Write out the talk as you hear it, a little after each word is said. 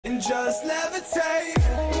and just levitate.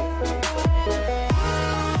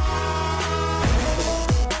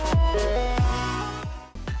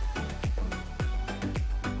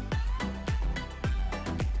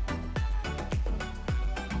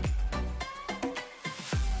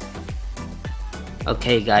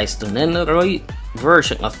 Okay guys, the Nendoroid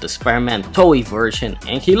version of the Spider-Man Toei version,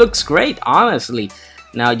 and he looks great, honestly.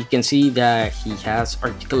 Now you can see that he has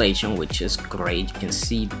articulation, which is great. You can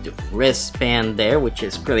see the wristband there, which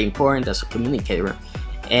is pretty important as a communicator.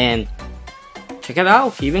 And check it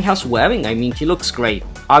out, he even has webbing. I mean, he looks great.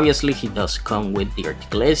 Obviously he does come with the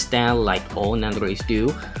articulate stand like all Nendoroids do.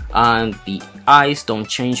 The eyes don't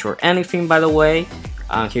change or anything, by the way.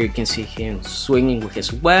 Here you can see him swinging with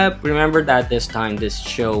his web. Remember that this time this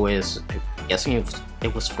show is, I'm guessing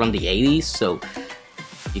it was from the 80s, so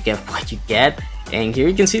you get what you get. And here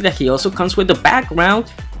you can see that he also comes with the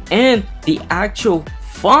background and the actual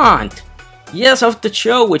font, yes, of the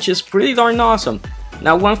show, which is pretty darn awesome.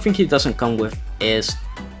 Now one thing he doesn't come with is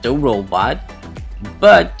the robot,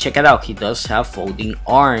 but check it out, he does have folding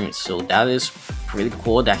arms, so that is pretty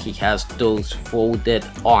cool that he has those folded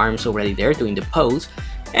arms already there doing the pose.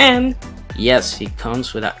 And yes, he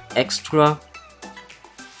comes with an extra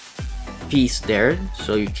piece there,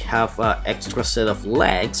 so you have an extra set of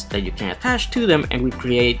legs that you can attach to them and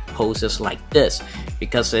recreate poses like this,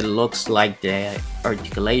 because it looks like the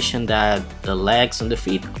articulation that the legs and the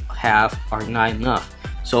feet have are not enough.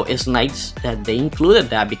 So it's nice that they included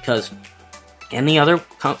that, because any other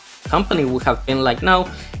company would have been like, no,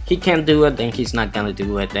 he can't do it, then he's not gonna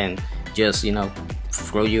do it, and just, you know,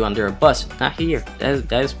 throw you under a bus. Not here.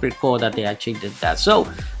 That is pretty cool that they actually did that. So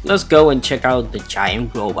let's go and check out the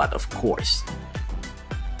giant robot, of course.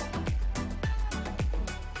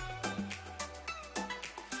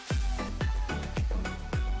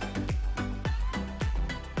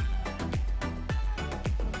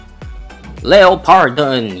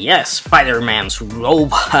 Leopardon, yes, Spider-Man's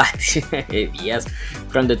robot. Yes,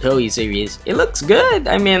 from the Toei series. It looks good.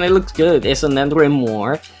 I mean, it looks good. It's an Nendoroid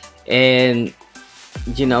more, and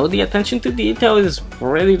you know, the attention to detail is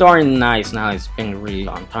pretty darn nice. Now it's been a really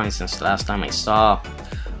long time since the last time I saw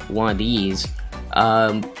one of these,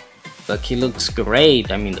 but he looks great.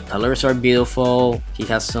 I mean, the colors are beautiful. He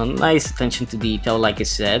has some nice attention to detail, like I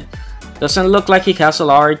said. Doesn't look like he has a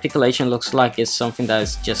lot of articulation, looks like it's something that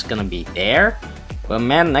is just gonna be there. But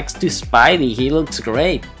man, next to Spidey, he looks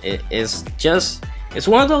great. It's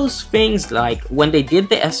one of those things, like when they did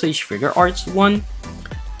the S.H.Figuarts one,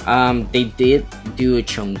 they did do a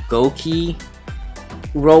Chongoki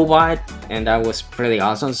robot, and that was pretty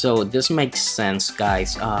awesome. So this makes sense,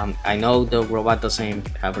 guys. I know the robot doesn't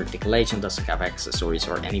have articulation, doesn't have accessories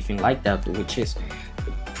or anything like that, which is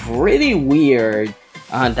pretty weird.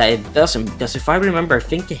 That it doesn't, because if I remember, I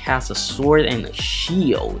think it has a sword and a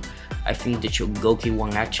shield. I think the Chongoki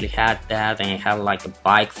one actually had that, and it had like a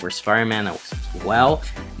bike for Spider-Man as well.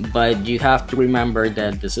 But you have to remember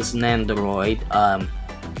that this is Nendoroid.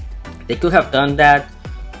 They could have done that,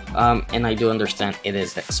 and I do understand it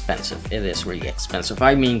is expensive. It is really expensive.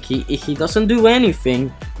 I mean, he doesn't do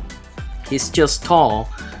anything. He's just tall,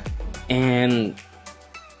 and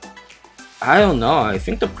I don't know, I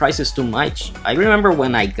think the price is too much. I remember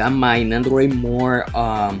when I got my Nendoroid more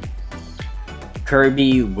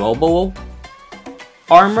Kirby Robo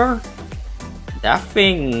armor, that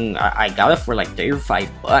thing, I got it for like 35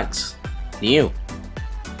 bucks. New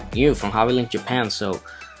from Hobby Link Japan. So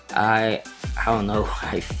I don't know,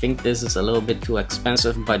 I think this is a little bit too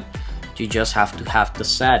expensive, but you just have to have the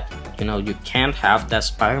set. You know, you can't have that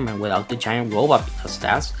Spider-Man without the giant robot, because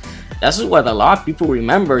that's what a lot of people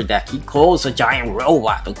remember, that he calls a giant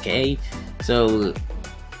robot, okay? So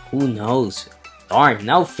who knows? Darn,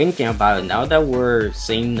 now thinking about it, now that we're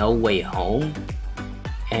seeing No Way Home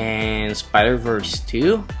and Spider-Verse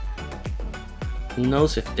 2, who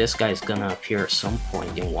knows if this guy's gonna appear at some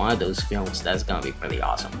point in one of those films. That's gonna be pretty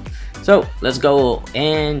awesome. So let's go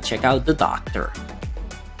and check out the Doctor.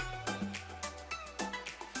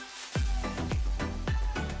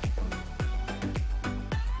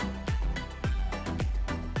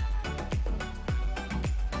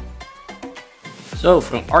 So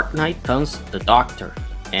from Arknight comes the Doctor,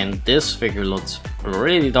 and this figure looks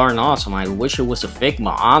pretty darn awesome. I wish it was a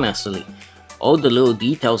Figma, honestly. All the little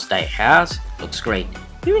details that it has looks great.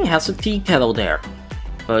 It even has a tea kettle there.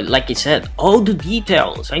 But like I said, all the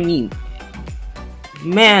details, I mean,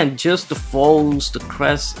 man, just the folds, the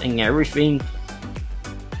crest and everything.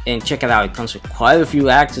 And check it out, it comes with quite a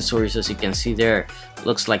few accessories, as you can see there.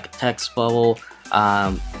 Looks like a text bubble.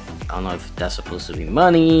 I don't know if that's supposed to be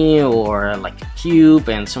money or like a cube,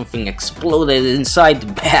 and something exploded inside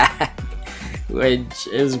the bag. which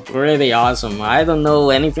is pretty awesome. I don't know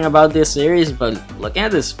anything about this series, but looking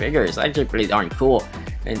at this figure is actually pretty darn cool.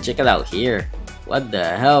 And check it out here. What the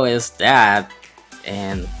hell is that?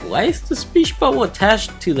 And why is the speech bubble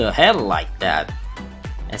attached to the head like that?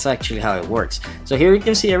 That's actually how it works. So here you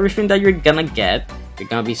can see everything that you're gonna get. You're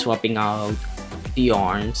gonna be swapping out the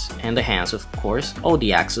arms and the hands, of course, all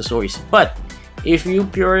the accessories. But if you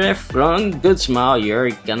pure from Good Smile,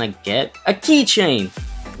 you're gonna get a keychain.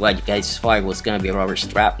 What you guys thought it was gonna be a rubber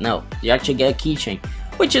strap? No, you actually get a keychain,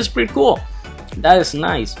 which is pretty cool. That is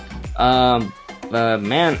nice. But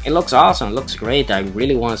man, it looks awesome. It looks great. I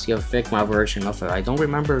really want to see a Figma version of it. I don't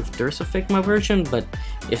remember if there's a Figma version, but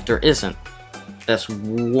if there isn't, that's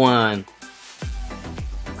one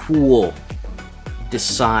cool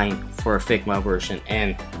design for a Figma version.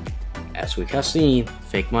 And as we have seen,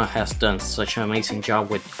 Figma has done such an amazing job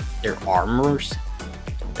with their armors.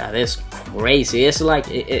 That is crazy. It's like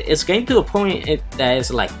it's getting to a point that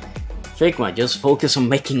is like, Figma, just focus on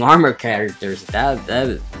making armor characters.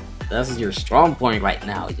 That's your strong point right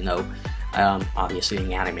now, you know. Obviously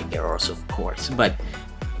in anime girls, of course, but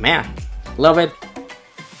man, love it.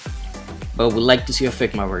 But we'd like to see a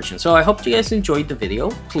Figma version. So I hope you guys enjoyed the video.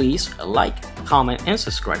 Please like, comment, and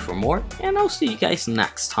subscribe for more, and I'll see you guys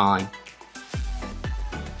next time.